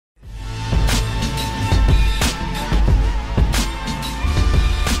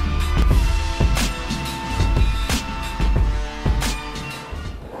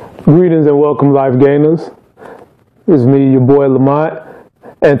Greetings and welcome, Life Gainers. It's me, your boy Lamont,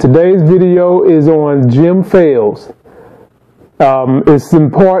 and today's video is on gym fails. It's in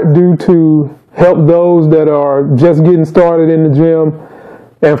part due to help those that are just getting started in the gym,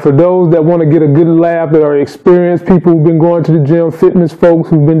 and for those that want to get a good laugh, that are experienced people who've been going to the gym, fitness folks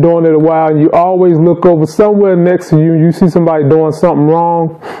who've been doing it a while, and you always look over somewhere next to you, you see somebody doing something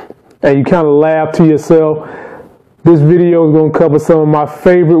wrong, and you kind of laugh to yourself. This video is going to cover some of my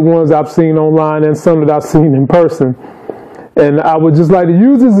favorite ones I've seen online and some that I've seen in person. And I would just like to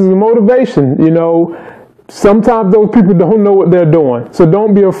use this as a motivation. You know, sometimes those people don't know what they're doing. So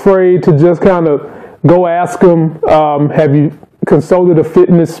don't be afraid to just kind of go ask them, have you consulted a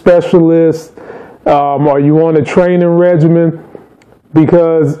fitness specialist? Are you on a training regimen?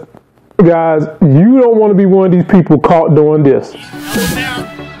 Because, guys, you don't want to be one of these people caught doing this.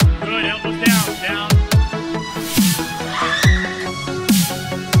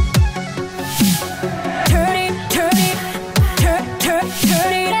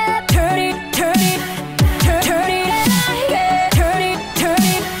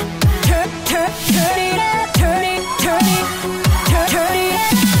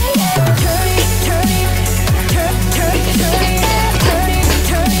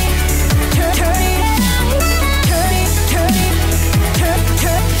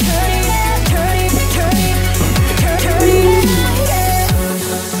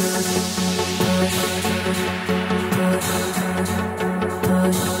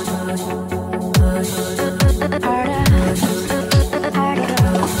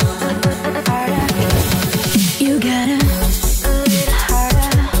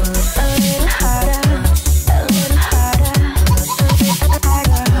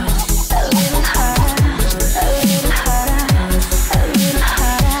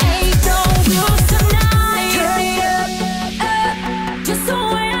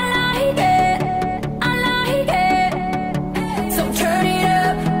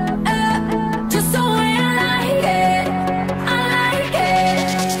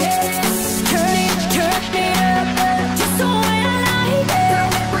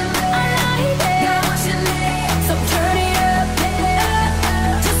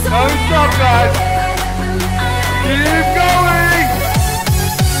 Don't stop, guys. Keep going.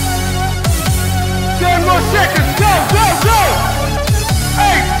 10 more seconds. Go, go, go.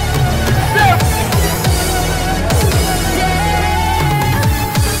 8, 7.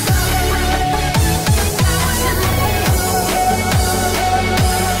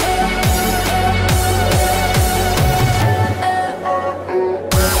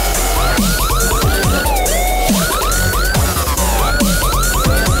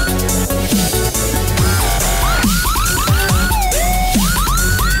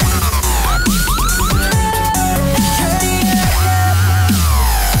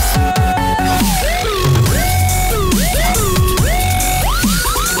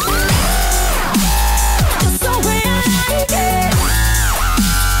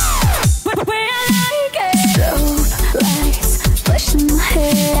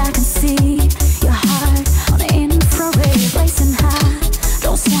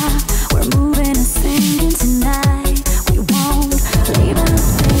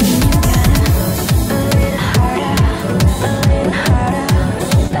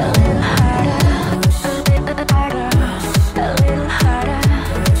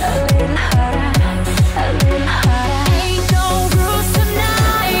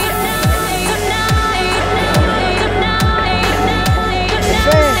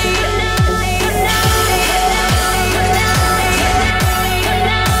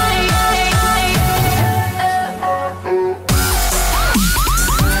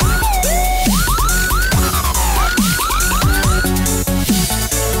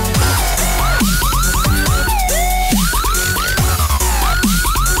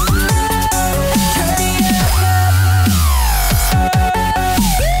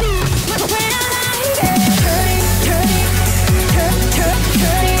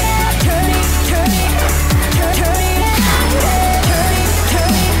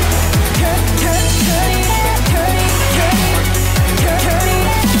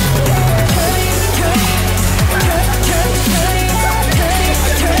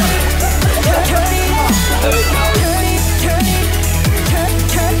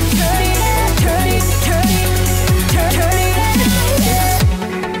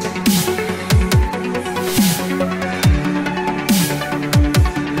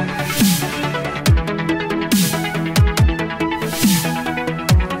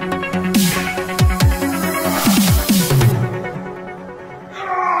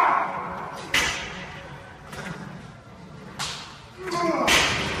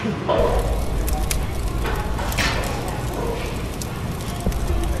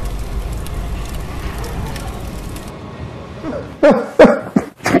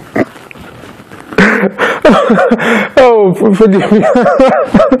 Oh, forgive me.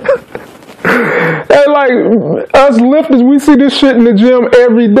 And like us lifters, we see this shit in the gym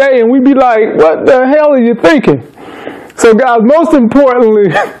every day, and we be like, what the hell are you thinking? So guys, most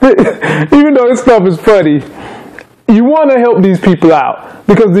importantly, even though this stuff is funny, you want to help these people out,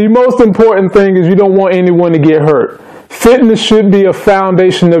 because the most important thing is you don't want anyone to get hurt. Fitness should be a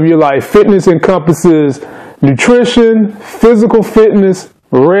foundation of your life. Fitness encompasses nutrition, physical fitness,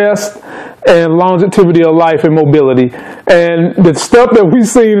 rest, and longevity of life and mobility. And the stuff that we've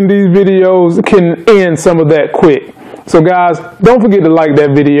seen in these videos can end some of that quick. So guys, don't forget to like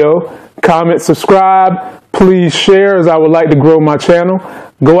that video, comment, subscribe. Please share, as I would like to grow my channel.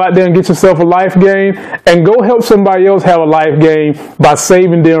 Go out there and get yourself a life game, and go help somebody else have a life game by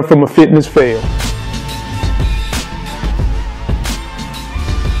saving them from a fitness fail.